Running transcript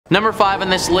Number 5 on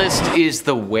this list is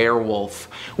the werewolf.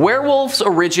 Werewolves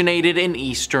originated in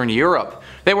Eastern Europe.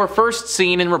 They were first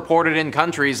seen and reported in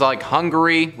countries like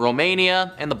Hungary,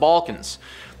 Romania, and the Balkans.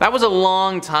 That was a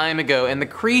long time ago, and the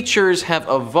creatures have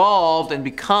evolved and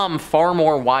become far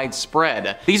more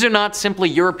widespread. These are not simply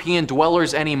European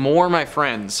dwellers anymore, my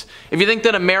friends. If you think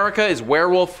that America is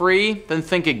werewolf-free, then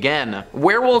think again.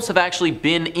 Werewolves have actually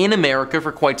been in America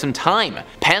for quite some time.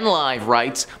 PennLive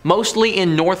writes, mostly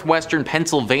in northwestern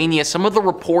Pennsylvania, some of the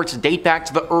reports date back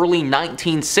to the early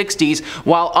 1960s,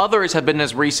 while others have been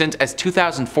as recent as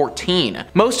 2014.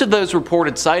 Most of those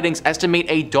reported sightings estimate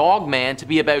a Dogman to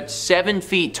be about 7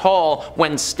 feet tall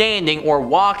when standing or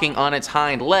walking on its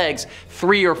hind legs,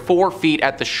 3 or 4 feet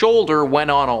at the shoulder when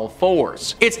on all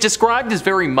fours. It's described as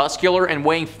very muscular and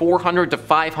weighing 400 to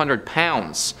 500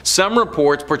 pounds. Some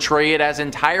reports portray it as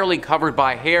entirely covered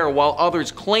by hair, while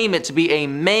others claim it to be a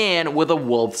man with a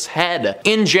wolf's head.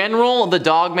 In general, the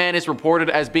Dogman is reported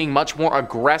as being much more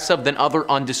aggressive than other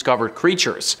undiscovered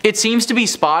creatures. It seems to be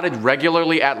spotted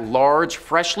regularly at large,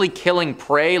 freshly killing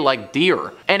prey like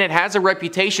deer, and it has a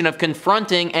reputation of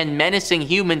confronting and menacing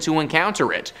humans who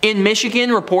encounter it. In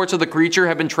Michigan, reports of the creature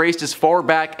have been traced as far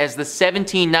back as the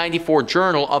 1794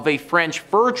 journal of a French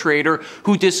fur trader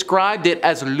who described it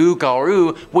as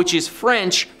loup-garou, which is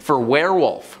French for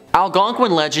werewolf.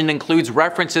 Algonquin legend includes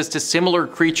references to similar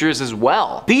creatures as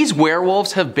well. These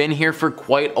werewolves have been here for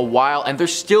quite a while, and they're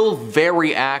still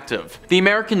very active. The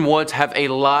American woods have a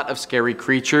lot of scary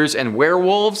creatures, and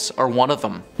werewolves are one of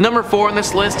them. Number 4 on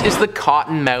this list is the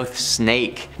cottonmouth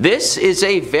snake. This is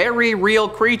a very real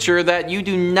creature that you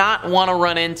do not want to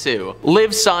run into.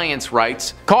 Live Science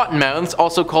writes, cottonmouths,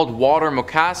 also called water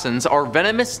moccasins, are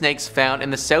venomous snakes found in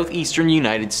the southeastern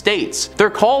United States. They're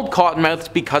called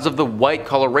cottonmouths because of the white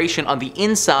coloration on the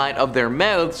inside of their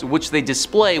mouths, which they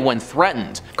display when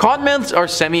threatened. Cottonmouths are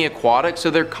semi-aquatic, so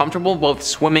they're comfortable both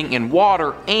swimming in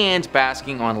water and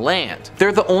basking on land.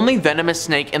 They're the only venomous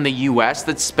snake in the US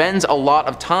that spends a lot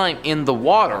of time in the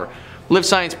water. Live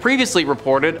Science previously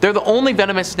reported they're the only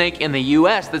venomous snake in the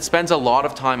US that spends a lot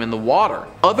of time in the water.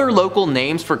 Other local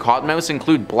names for cottonmouths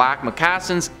include black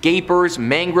moccasins, gapers,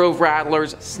 mangrove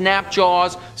rattlers,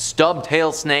 snapjaws,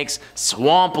 stub-tailed snakes,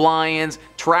 swamp lions,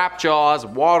 trapjaws,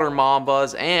 water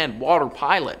mambas, and water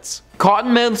pilots.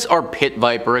 Cottonmouths are pit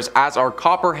vipers, as are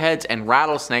copperheads and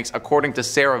rattlesnakes, according to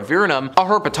Sarah Viernum, a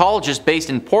herpetologist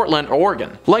based in Portland,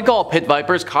 Oregon. Like all pit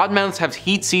vipers, cottonmouths have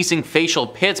heat-seizing facial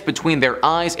pits between their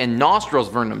eyes and nostrils,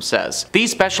 Viernum says. These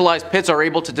specialized pits are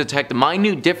able to detect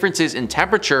minute differences in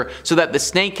temperature so that the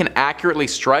snake can accurately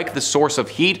strike the source of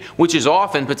heat, which is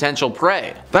often potential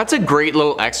prey. That's a great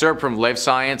little excerpt from Live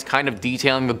Science, kind of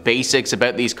detailing the basics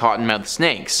about these cottonmouth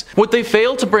snakes. What they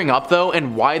failed to bring up though,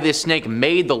 and why this snake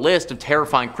made the list of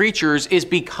terrifying creatures, is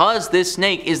because this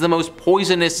snake is the most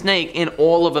poisonous snake in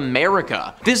all of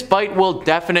America. This bite will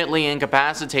definitely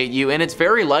incapacitate you, and it's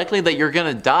very likely that you're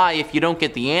gonna die if you don't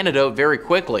get the antidote very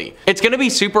quickly. It's gonna be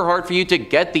super hard for you to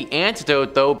get the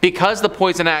antidote though, because the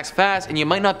poison acts fast and you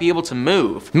might not be able to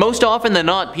move. Most often than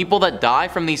not, people that die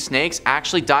from these snakes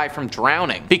actually die from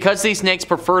drowning. Because these snakes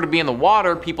prefer to be in the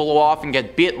water, people will often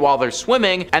get bit while they're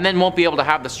swimming and then won't be able to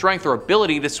have the strength or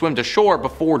ability to swim to shore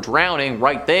before drowning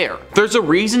right there. There's a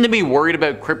reason to be worried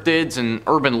about cryptids and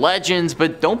urban legends,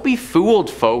 but don't be fooled,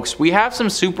 folks. We have some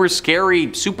super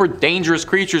scary, super dangerous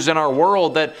creatures in our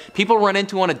world that people run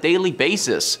into on a daily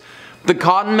basis. The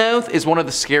cottonmouth is one of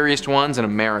the scariest ones in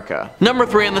America. Number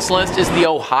 3 on this list is the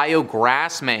Ohio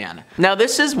Grassman. Now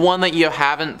this is one that you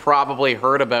haven't probably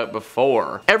heard about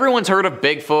before. Everyone's heard of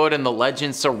Bigfoot and the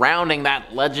legends surrounding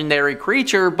that legendary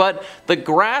creature, but the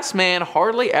Grassman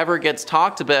hardly ever gets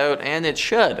talked about, and it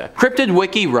should. Cryptid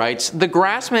Wiki writes, the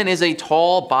Grassman is a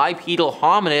tall bipedal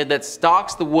hominid that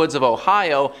stalks the woods of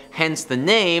Ohio, hence the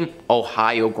name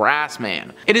Ohio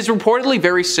Grassman. It is reportedly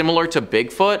very similar to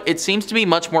Bigfoot. It seems to be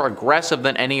much more aggressive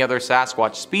than any other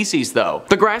Sasquatch species though.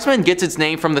 The Grassman gets its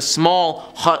name from the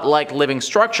small, hut-like living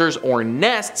structures or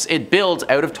nests it builds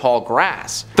out of tall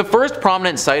grass. The first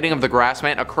prominent sighting of the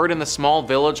Grassman occurred in the small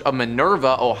village of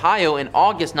Minerva, Ohio in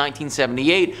August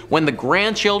 1978, when the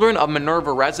grandchildren of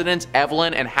Minerva residents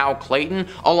Evelyn and Hal Clayton,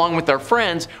 along with their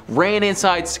friends, ran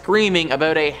inside screaming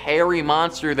about a hairy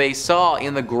monster they saw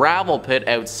in the gravel pit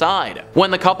outside.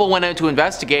 When the couple went out to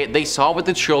investigate, they saw what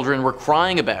the children were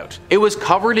crying about. It was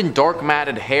covered in dark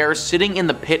matted hair, sitting in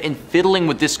the pit and fiddling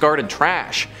with discarded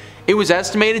trash. It was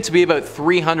estimated to be about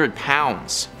 300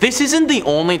 pounds. This isn't the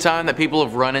only time that people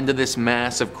have run into this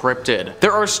massive cryptid.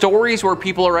 There are stories where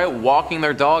people are out walking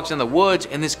their dogs in the woods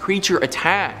and this creature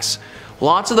attacks.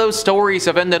 Lots of those stories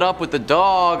have ended up with the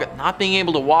dog not being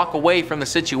able to walk away from the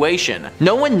situation.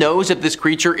 No one knows if this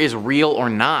creature is real or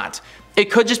not. It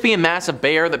could just be a massive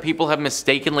bear that people have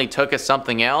mistakenly took as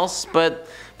something else, but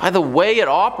by the way it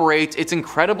operates, it's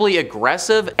incredibly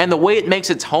aggressive, and the way it makes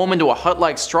its home into a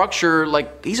hut-like structure,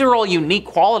 like, these are all unique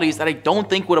qualities that I don't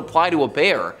think would apply to a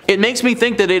bear. It makes me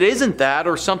think that it isn't that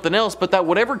or something else, but that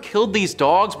whatever killed these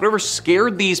dogs, whatever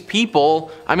scared these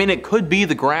people, I mean, it could be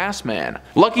the Grassman.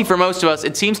 Lucky for most of us,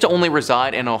 it seems to only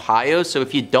reside in Ohio, so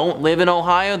if you don't live in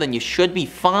Ohio, then you should be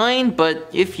fine, but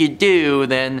if you do,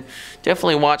 then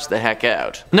definitely watch the heck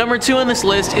out. Number 2 on this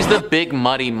list is the Big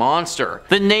Muddy Monster.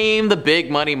 The name, the Big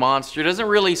Muddy Monster, doesn't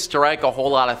really strike a whole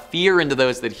lot of fear into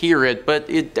those that hear it, but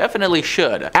it definitely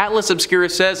should. Atlas Obscura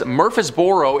says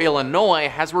Murfreesboro, Illinois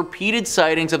has repeated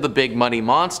sightings of the Big Muddy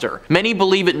Monster. Many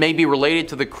believe it may be related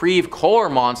to the Creve Coeur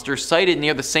monster sighted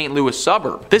near the St. Louis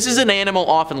suburb. This is an animal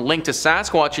often linked to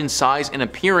Sasquatch in size and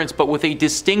appearance, but with a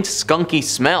distinct skunky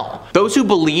smell. Those who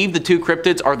believe the two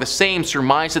cryptids are the same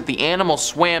surmise that the animal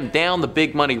swam down the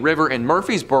Big Muddy River in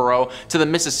Murfreesboro to the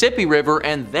Mississippi River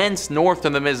and thence north to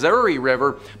the Missouri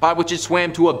River, by which it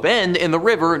swam to a bend in the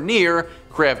river near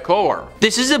Creve Coeur.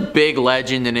 This is a big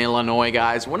legend in Illinois,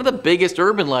 guys. One of the biggest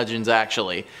urban legends,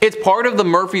 actually. It's part of the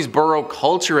Murfreesboro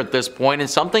culture at this point and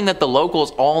something that the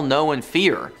locals all know and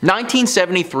fear.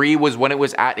 1973 was when it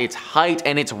was at its height,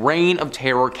 and its reign of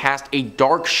terror cast a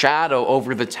dark shadow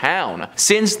over the town.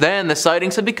 Since then, the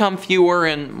sightings have become fewer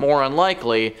and more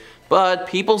unlikely, but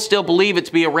people still believe it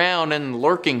to be around and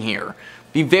lurking here.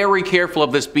 Be very careful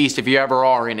of this beast if you ever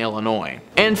are in Illinois.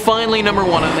 And finally, number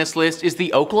 1 on this list is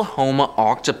the Oklahoma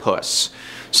octopus.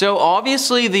 So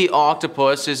obviously the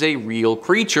octopus is a real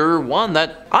creature, one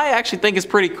that I actually think is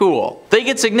pretty cool. They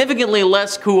get significantly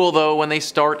less cool though when they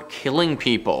start killing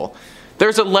people.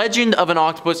 There's a legend of an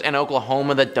octopus in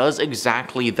Oklahoma that does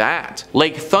exactly that.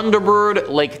 Lake Thunderbird,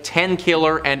 Lake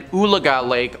Tenkiller, and Oologah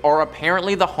Lake are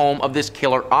apparently the home of this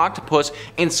killer octopus,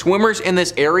 and swimmers in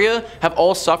this area have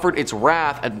all suffered its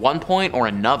wrath at one point or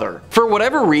another. For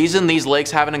whatever reason, these lakes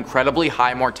have an incredibly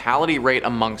high mortality rate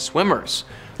among swimmers.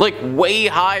 Like way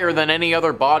higher than any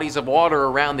other bodies of water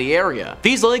around the area.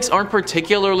 These lakes aren't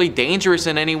particularly dangerous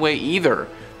in any way either.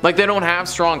 Like, they don't have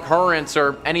strong currents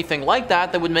or anything like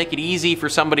that that would make it easy for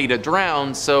somebody to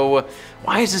drown, so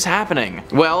why is this happening?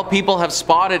 Well, people have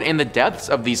spotted in the depths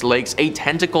of these lakes a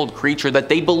tentacled creature that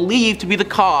they believe to be the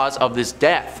cause of this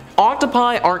death.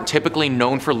 Octopi aren't typically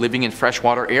known for living in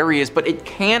freshwater areas, but it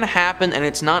can happen and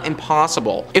it's not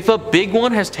impossible. If a big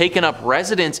one has taken up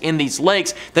residence in these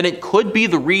lakes, then it could be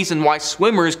the reason why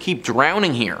swimmers keep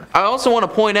drowning here. I also want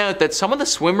to point out that some of the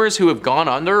swimmers who have gone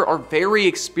under are very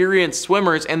experienced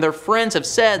swimmers, and their friends have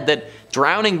said that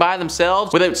drowning by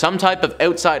themselves without some type of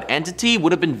outside entity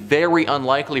would have been very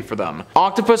unlikely for them.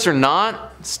 Octopus or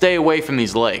not, stay away from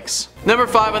these lakes. Number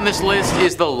 5 on this list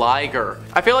is the Liger.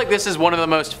 I feel like this is one of the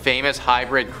most famous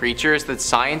hybrid creatures that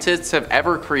scientists have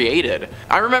ever created.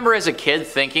 I remember as a kid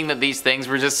thinking that these things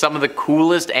were just some of the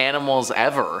coolest animals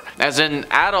ever. As an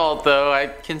adult though, I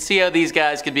can see how these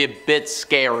guys could be a bit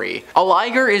scary. A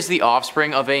Liger is the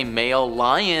offspring of a male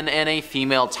lion and a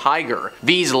female tiger.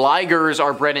 These Ligers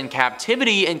are bred in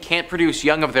captivity and can't produce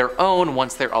young of their own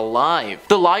once they're alive.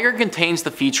 The Liger contains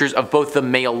the features of both the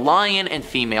male lion and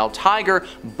female tiger,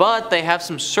 but they have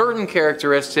some certain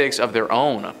characteristics of their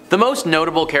own. The most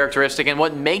notable characteristic and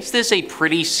what makes this a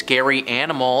pretty scary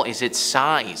animal is its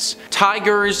size.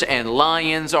 Tigers and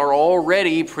lions are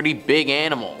already pretty big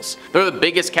animals. They're the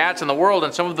biggest cats in the world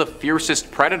and some of the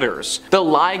fiercest predators. The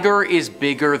Liger is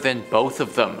bigger than both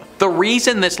of them. The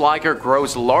reason this Liger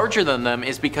grows larger than them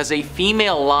is because a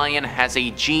female lion has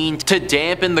a gene to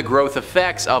dampen the growth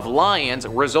effects of lions,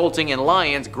 resulting in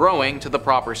lions growing to the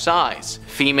proper size.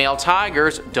 Female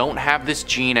tigers don't have this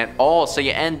gene at all, so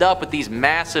you end up with these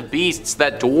massive beasts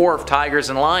that dwarf tigers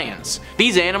and lions.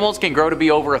 These animals can grow to be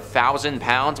over 1,000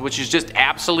 pounds, which is just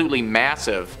absolutely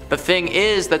massive. The thing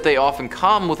is that they often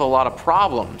come with a lot of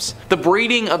problems. The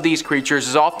breeding of these creatures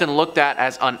is often looked at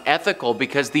as unethical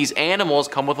because these animals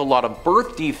come with a lot of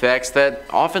birth defects that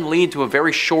often lead to a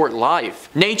very short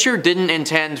life. Nature didn't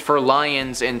intend for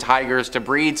lions and tigers to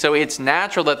breed, so it's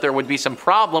natural that there would be some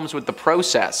problems with the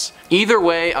process. Either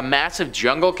way, a massive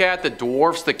jungle cat that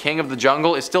dwarfs the king of the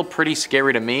jungle is still pretty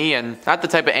scary to me, and not the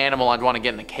type of animal I'd want to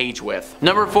get in a cage with.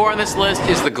 Number 4 on this list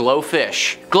is the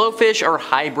glowfish. Glowfish are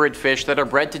hybrid fish that are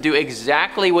bred to do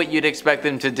exactly what you'd expect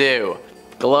them to do.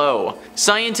 glow.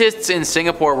 Scientists in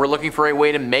Singapore were looking for a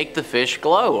way to make the fish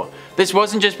glow. This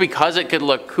wasn't just because it could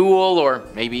look cool or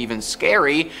maybe even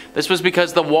scary, this was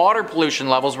because the water pollution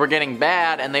levels were getting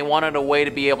bad and they wanted a way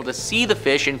to be able to see the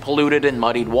fish in polluted and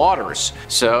muddied waters.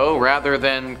 So rather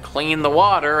than clean the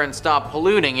water and stop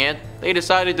polluting it, they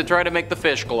decided to try to make the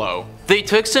fish glow. They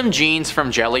took some genes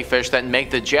from jellyfish that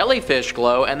make the jellyfish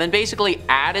glow and then basically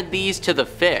added these to the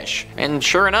fish. And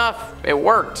sure enough, it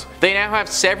worked. They now have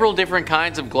several different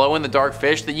kinds of glow-in-the-dark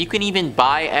fish that you can even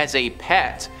buy as a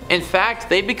pet. In fact,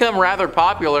 they've become rather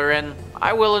popular and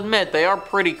I will admit they are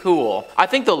pretty cool. I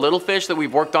think the little fish that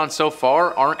we've worked on so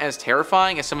far aren't as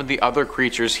terrifying as some of the other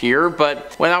creatures here,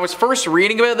 but when I was first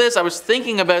reading about this, I was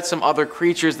thinking about some other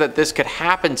creatures that this could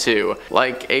happen to,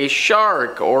 like a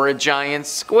shark or a giant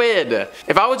squid.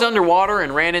 If I was underwater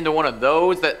and ran into one of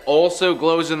those that also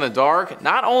glows in the dark,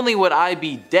 not only would I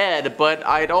be dead, but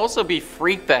I'd also be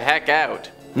freaked the heck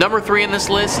out. Number 3 in this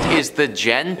list is the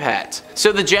Genpet.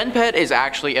 So the Genpet is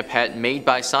actually a pet made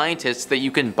by scientists that you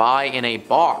can buy in a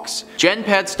box.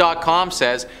 Genpets.com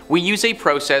says, "We use a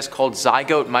process called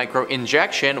zygote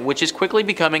microinjection, which is quickly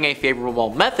becoming a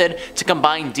favorable method to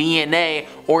combine DNA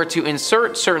or to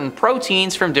insert certain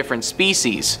proteins from different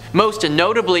species. Most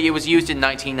notably, it was used in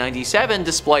 1997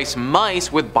 to splice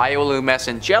mice with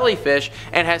bioluminescent jellyfish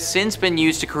and has since been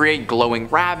used to create glowing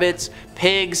rabbits,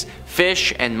 pigs,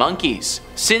 fish, and monkeys.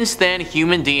 Since then,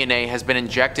 human DNA has been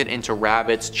injected into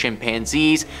rabbits,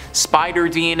 chimpanzees, spider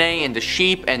DNA into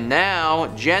sheep, and now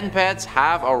Genpets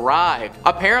have arrived.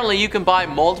 Apparently, you can buy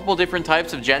multiple different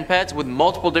types of Genpets with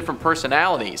multiple different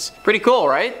personalities. Pretty cool,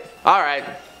 right? Alright,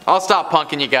 I'll stop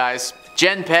punking you guys.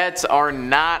 Genpets are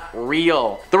not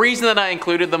real. The reason that I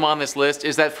included them on this list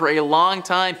is that for a long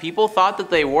time people thought that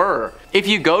they were. If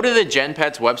you go to the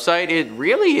Genpets website, it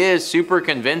really is super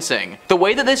convincing. The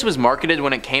way that this was marketed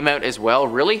when it came out as well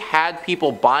really had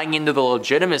people buying into the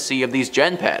legitimacy of these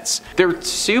Genpets. They're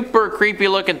super creepy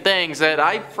looking things that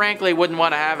I frankly wouldn't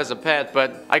want to have as a pet,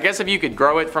 but I guess if you could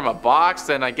grow it from a box,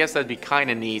 then I guess that'd be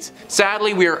kinda neat.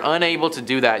 Sadly, we are unable to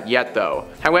do that yet though.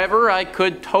 However, I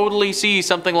could totally see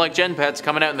something like Genpets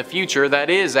coming out in the future that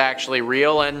is actually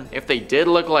real, and if they did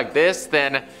look like this,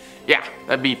 then yeah,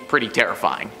 that'd be pretty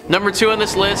terrifying. Number 2 on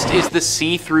this list is the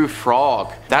see-through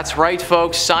frog. That's right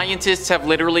folks, scientists have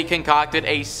literally concocted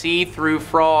a see-through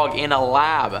frog in a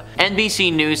lab.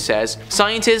 NBC News says,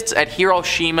 scientists at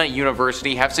Hiroshima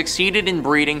University have succeeded in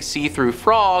breeding see-through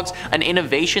frogs, an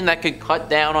innovation that could cut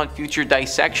down on future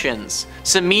dissections.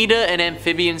 Samita, an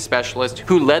amphibian specialist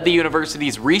who led the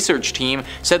university's research team,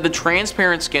 said the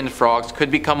transparent skinned frogs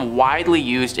could become widely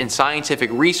used in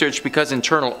scientific research because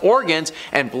internal organs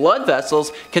and blood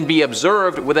vessels can be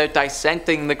observed without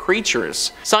dissecting the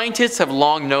creatures. Scientists have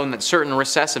long known that certain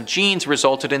recessive genes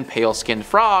resulted in pale-skinned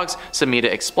frogs, Samita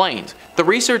explained. The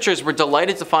researchers were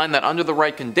delighted to find that under the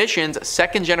right conditions,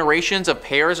 second generations of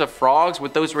pairs of frogs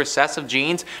with those recessive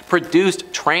genes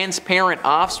produced transparent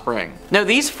offspring. Now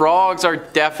these frogs are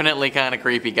definitely kind of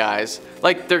creepy, guys.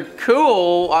 Like, they're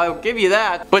cool, I'll give you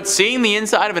that, but seeing the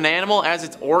inside of an animal as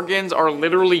its organs are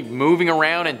literally moving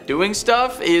around and doing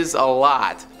stuff is a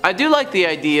lot. I do like the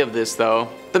idea of this though.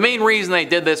 The main reason they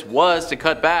did this was to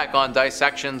cut back on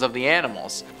dissections of the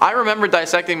animals. I remember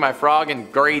dissecting my frog in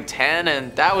grade 10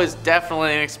 and that was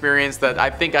definitely an experience that I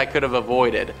think I could have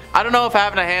avoided. I don't know if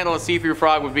having to handle a see-through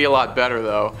frog would be a lot better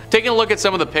though. Taking a look at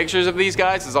some of the pictures of these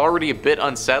guys is already a bit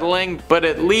unsettling, but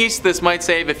at least this might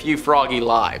save a few froggy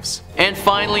lives. And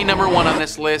finally, number 1 on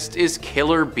this list is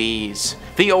killer bees.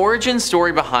 The origin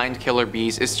story behind killer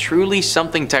bees is truly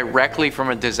something directly from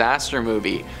a disaster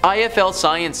movie. IFL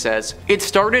Science says, it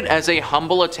started as a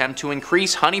humble attempt to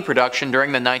increase honey production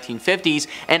during the 1950s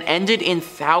and ended in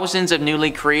thousands of newly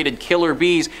created killer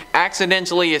bees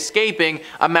accidentally escaping,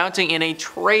 amounting in a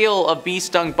trail of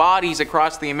bee-stung bodies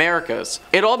across the Americas.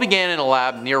 It all began in a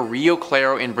lab near Rio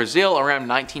Claro in Brazil around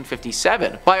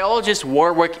 1957. Biologist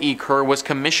Warwick E. Kerr was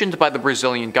commissioned by the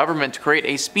Brazilian government to create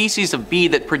a species of bee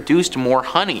that produced more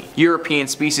honey. European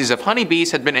species of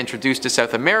honeybees had been introduced to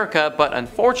South America, but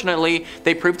unfortunately,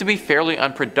 they proved to be fairly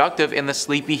unproductive in the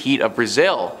sleepy heat of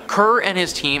Brazil. Kerr and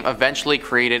his team eventually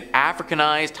created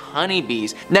Africanized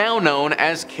honeybees, now known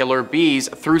as killer bees,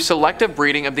 through selective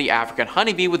breeding of the African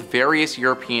honeybee with various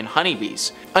European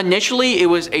honeybees. Initially, it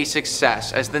was a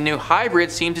success, as the new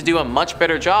hybrids seemed to do a much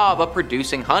better job of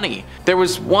producing honey. There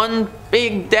was one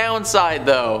big downside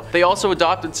though. They also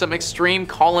adopted some extreme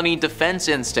colony defense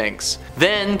instincts.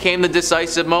 Then came the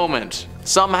decisive moment.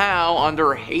 Somehow,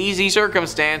 under hazy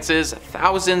circumstances,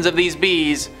 thousands of these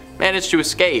bees managed to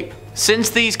escape. Since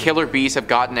these killer bees have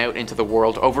gotten out into the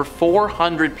world, over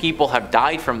 400 people have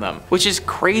died from them, which is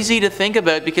crazy to think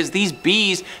about because these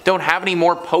bees don't have any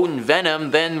more potent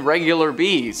venom than regular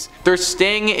bees. Their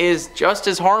sting is just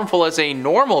as harmful as a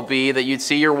normal bee that you'd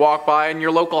see or walk by on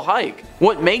your local hike.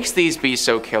 What makes these bees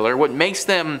so killer, what makes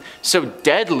them so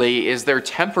deadly, is their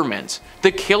temperament.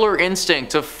 The killer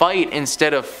instinct to fight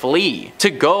instead of flee,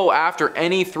 to go after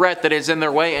any threat that is in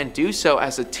their way and do so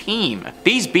as a team.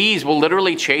 These bees will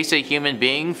literally chase a human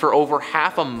being for over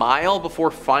half a mile before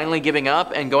finally giving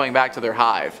up and going back to their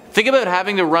hive. Think about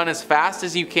having to run as fast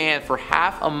as you can for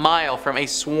half a mile from a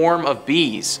swarm of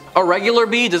bees. A regular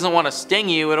bee doesn't want to sting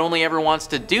you, it only ever wants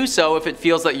to do so if it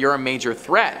feels that you're a major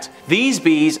threat. These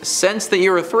bees sense that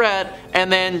you're a threat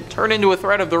and then turn into a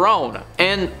threat of their own.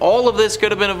 And all of this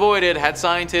could have been avoided had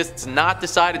scientists not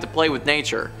decided to play with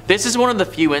nature. This is one of the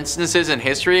few instances in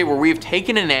history where we've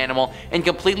taken an animal and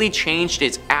completely changed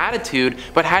its attitude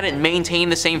but had it maintain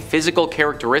the same physical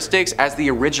characteristics as the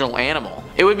original animal.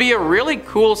 It would be a really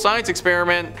cool science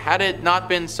experiment had it not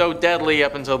been so deadly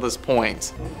up until this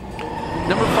point.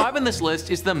 Number 5 on this list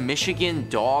is the Michigan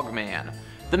Dogman.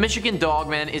 The Michigan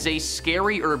Dogman is a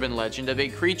scary urban legend of a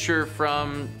creature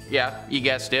from, yeah, you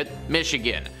guessed it,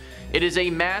 Michigan. It is a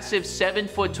massive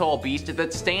 7-foot tall beast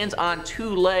that stands on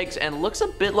 2 legs and looks a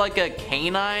bit like a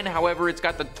canine, however it's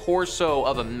got the torso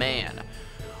of a man.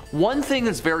 One thing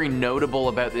that's very notable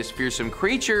about this fearsome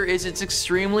creature is its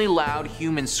extremely loud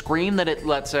human scream that it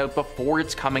lets out before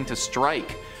it's coming to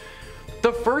strike.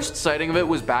 The first sighting of it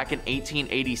was back in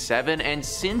 1887, and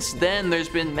since then there's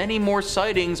been many more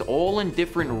sightings all in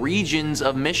different regions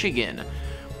of Michigan.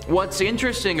 What's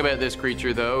interesting about this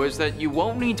creature though is that you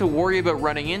won't need to worry about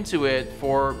running into it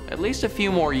for at least a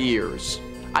few more years.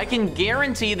 I can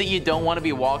guarantee that you don't want to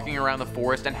be walking around the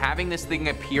forest and having this thing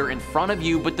appear in front of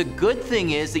you, but the good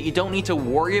thing is that you don't need to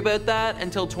worry about that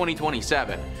until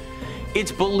 2027.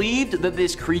 It's believed that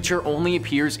this creature only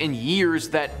appears in years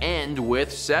that end with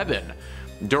 7.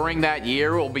 During that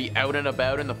year, it will be out and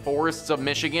about in the forests of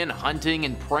Michigan, hunting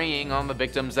and preying on the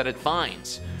victims that it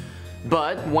finds.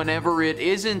 But whenever it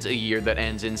isn't a year that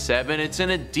ends in 7, it's in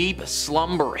a deep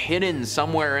slumber hidden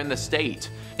somewhere in the state.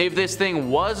 If this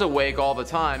thing was awake all the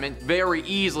time, it very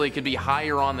easily could be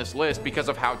higher on this list because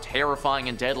of how terrifying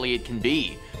and deadly it can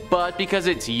be. But because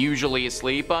it's usually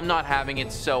asleep, I'm not having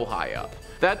it so high up.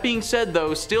 That being said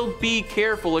though, still be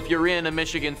careful if you're in a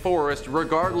Michigan forest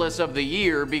regardless of the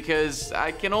year, because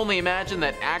I can only imagine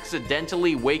that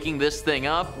accidentally waking this thing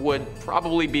up would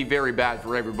probably be very bad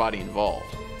for everybody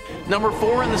involved. Number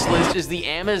 4 on this list is the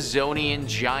Amazonian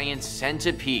giant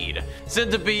centipede.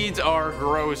 Centipedes are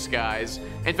gross, guys.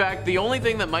 In fact, the only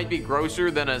thing that might be grosser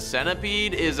than a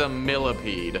centipede is a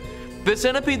millipede. The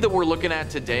centipede that we're looking at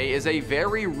today is a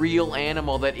very real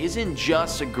animal that isn't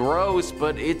just gross,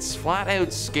 but it's flat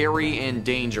out scary and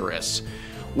dangerous.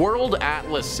 World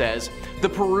Atlas says the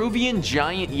Peruvian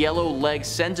giant yellow-legged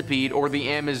centipede, or the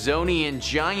Amazonian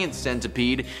giant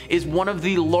centipede, is one of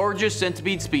the largest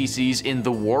centipede species in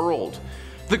the world.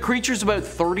 The creature's about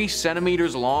 30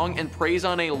 centimeters long and preys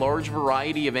on a large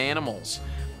variety of animals.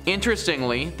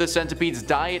 Interestingly, the centipede's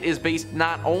diet is based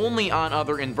not only on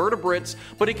other invertebrates,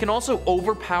 but it can also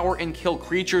overpower and kill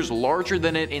creatures larger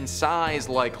than it in size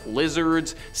like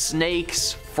lizards,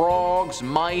 snakes, frogs,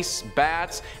 mice,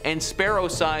 bats, and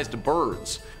sparrow-sized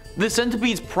birds. The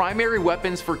centipede's primary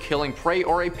weapons for killing prey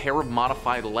are a pair of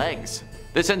modified legs.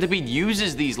 The centipede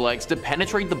uses these legs to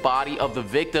penetrate the body of the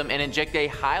victim and inject a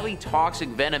highly toxic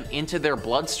venom into their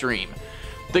bloodstream.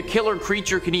 The killer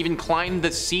creature can even climb the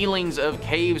ceilings of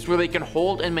caves where they can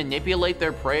hold and manipulate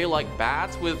their prey like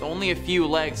bats with only a few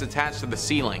legs attached to the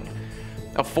ceiling.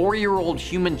 A 4-year-old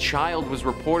human child was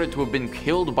reported to have been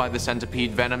killed by the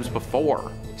centipede venoms before.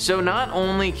 So not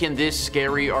only can this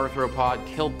scary arthropod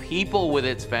kill people with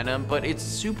its venom, but it's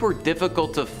super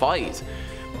difficult to fight.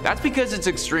 That's because it's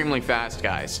extremely fast,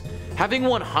 guys. Having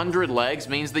 100 legs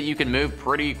means that you can move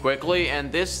pretty quickly,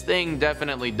 and this thing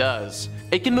definitely does.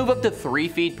 It can move up to 3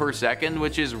 feet per second,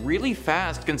 which is really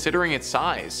fast considering its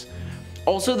size.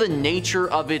 Also, the nature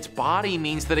of its body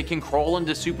means that it can crawl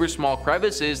into super small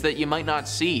crevices that you might not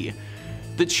see.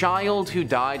 The child who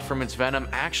died from its venom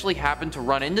actually happened to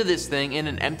run into this thing in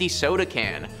an empty soda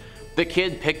can. The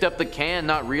kid picked up the can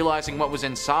not realizing what was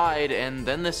inside, and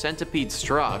then the centipede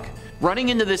struck. Running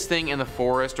into this thing in the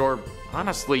forest, or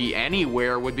honestly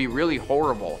anywhere, would be really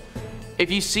horrible. If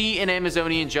you see an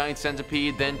Amazonian giant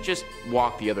centipede, then just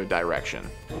walk the other direction.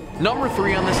 Number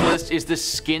 3 on this list is the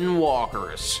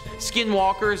Skinwalkers.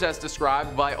 Skinwalkers, as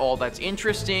described by All That's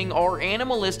Interesting, are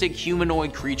animalistic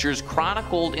humanoid creatures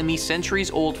chronicled in the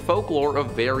centuries-old folklore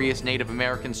of various Native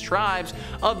American tribes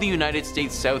of the United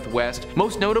States Southwest,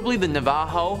 most notably the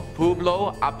Navajo,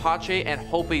 Pueblo, Apache, and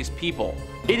Hopis people.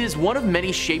 It is one of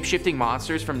many shape-shifting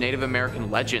monsters from Native American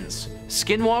legends.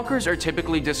 Skinwalkers are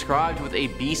typically described with a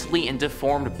beastly and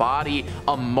deformed body,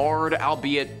 a marred,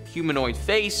 albeit humanoid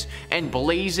face, and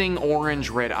blazing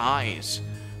orange-red eyes.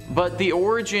 But the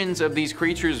origins of these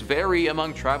creatures vary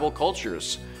among tribal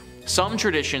cultures. Some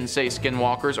traditions say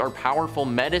Skinwalkers are powerful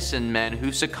medicine men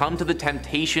who succumb to the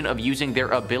temptation of using their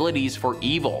abilities for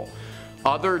evil.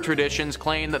 Other traditions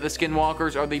claim that the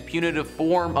Skinwalkers are the punitive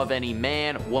form of any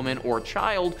man, woman, or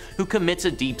child who commits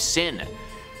a deep sin.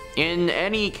 In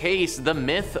any case, the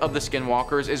myth of the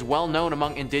Skinwalkers is well known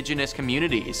among indigenous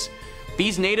communities.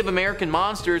 These Native American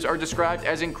monsters are described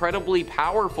as incredibly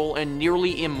powerful and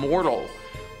nearly immortal.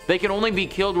 They can only be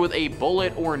killed with a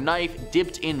bullet or knife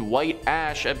dipped in white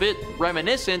ash, a bit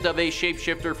reminiscent of a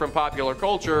shapeshifter from popular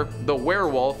culture, the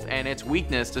werewolf, and its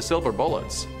weakness to silver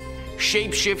bullets.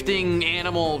 Shape-shifting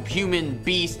animal human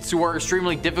beasts who are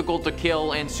extremely difficult to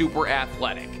kill and super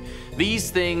athletic.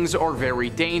 These things are very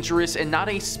dangerous and not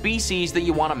a species that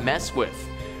you want to mess with.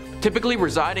 Typically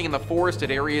residing in the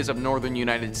forested areas of northern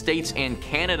United States and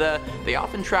Canada, they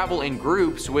often travel in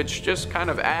groups, which just kind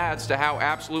of adds to how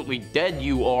absolutely dead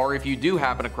you are if you do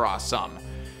happen across some.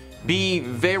 Be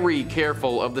very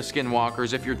careful of the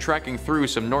Skinwalkers if you're trekking through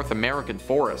some North American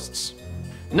forests.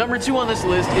 Number 2 on this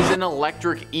list is an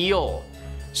electric eel.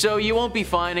 So you won't be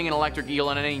finding an electric eel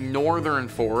in any northern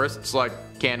forests like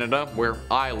Canada, where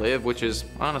I live, which is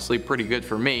honestly pretty good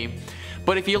for me.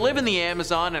 But if you live in the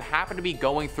Amazon and happen to be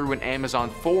going through an Amazon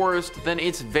forest, then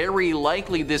it's very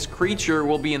likely this creature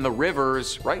will be in the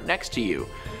rivers right next to you.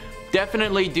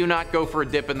 Definitely do not go for a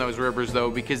dip in those rivers though,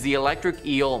 because the electric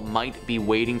eel might be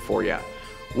waiting for you.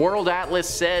 World Atlas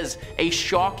says a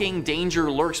shocking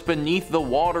danger lurks beneath the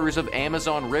waters of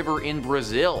Amazon River in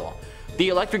Brazil. The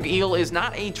electric eel is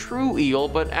not a true eel,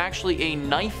 but actually a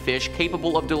knife fish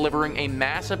capable of delivering a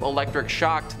massive electric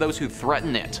shock to those who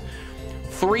threaten it.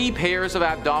 3 pairs of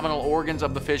abdominal organs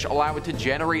of the fish allow it to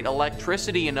generate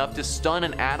electricity enough to stun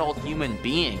an adult human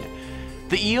being.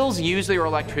 The eels use their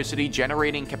electricity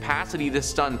generating capacity to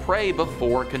stun prey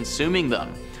before consuming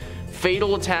them.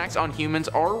 Fatal attacks on humans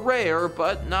are rare,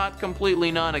 but not completely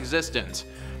non-existent.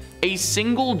 A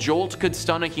single jolt could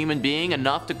stun a human being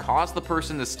enough to cause the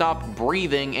person to stop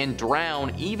breathing and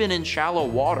drown even in shallow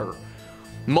water.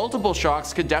 Multiple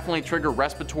shocks could definitely trigger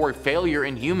respiratory failure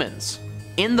in humans.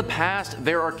 In the past,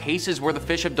 there are cases where the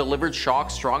fish have delivered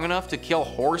shocks strong enough to kill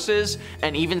horses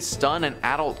and even stun an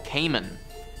adult caiman.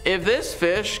 If this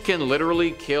fish can literally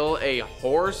kill a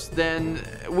horse, then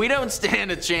we don't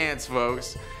stand a chance,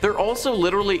 folks. There also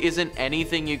literally isn't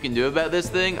anything you can do about this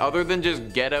thing other than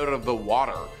just get out of the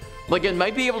water. Like, it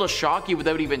might be able to shock you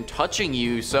without even touching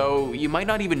you, so you might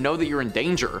not even know that you're in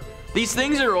danger. These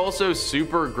things are also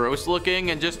super gross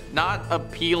looking and just not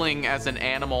appealing as an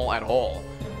animal at all.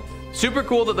 Super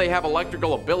cool that they have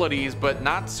electrical abilities, but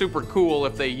not super cool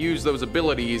if they use those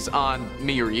abilities on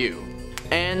me or you.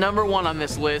 And number 1 on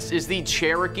this list is the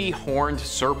Cherokee Horned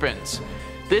Serpent.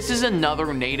 This is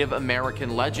another Native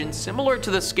American legend similar to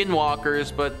the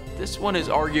Skinwalkers, but this one is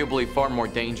arguably far more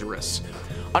dangerous.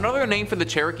 Another name for the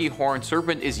Cherokee Horned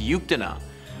Serpent is Yuktana.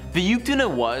 The Yuktana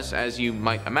was, as you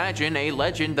might imagine, a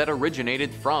legend that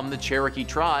originated from the Cherokee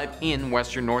tribe in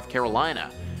western North Carolina.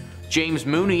 James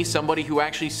Mooney, somebody who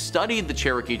actually studied the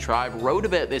Cherokee tribe, wrote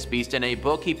about this beast in a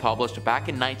book he published back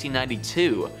in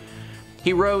 1992.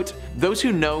 He wrote, "Those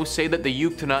who know say that the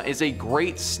Yuktana is a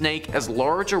great snake as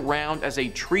large around as a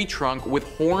tree trunk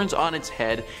with horns on its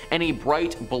head and a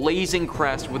bright blazing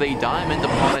crest with a diamond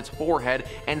upon its forehead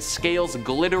and scales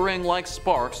glittering like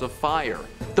sparks of fire.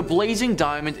 The blazing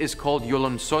diamond is called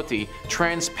Yolonsoti,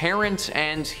 transparent,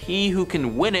 and he who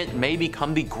can win it may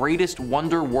become the greatest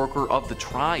wonder worker of the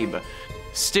tribe.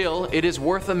 Still, it is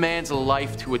worth a man's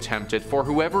life to attempt it, for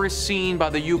whoever is seen by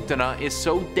the Yuktana is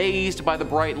so dazed by the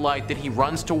bright light that he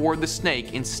runs toward the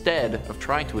snake instead of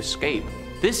trying to escape.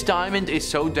 This diamond is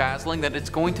so dazzling that it's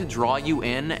going to draw you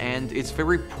in, and it's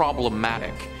very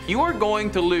problematic. You are going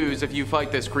to lose if you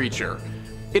fight this creature.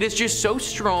 It is just so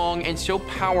strong and so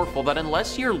powerful that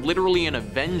unless you're literally an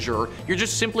Avenger, you're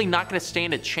just simply not going to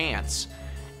stand a chance.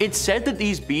 It's said that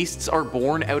these beasts are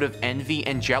born out of envy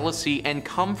and jealousy and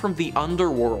come from the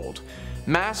underworld.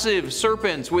 Massive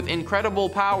serpents with incredible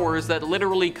powers that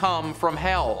literally come from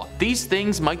hell. These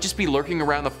things might just be lurking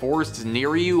around the forests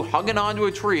near you, hugging onto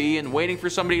a tree and waiting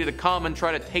for somebody to come and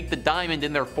try to take the diamond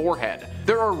in their forehead.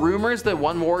 There are rumors that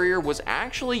one warrior was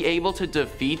actually able to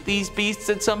defeat these beasts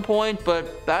at some point,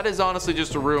 but that is honestly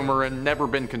just a rumor and never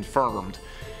been confirmed.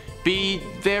 Be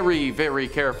very, very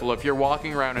careful if you're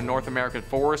walking around a North American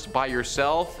forest by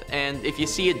yourself, and if you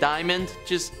see a diamond,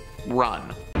 just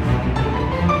run.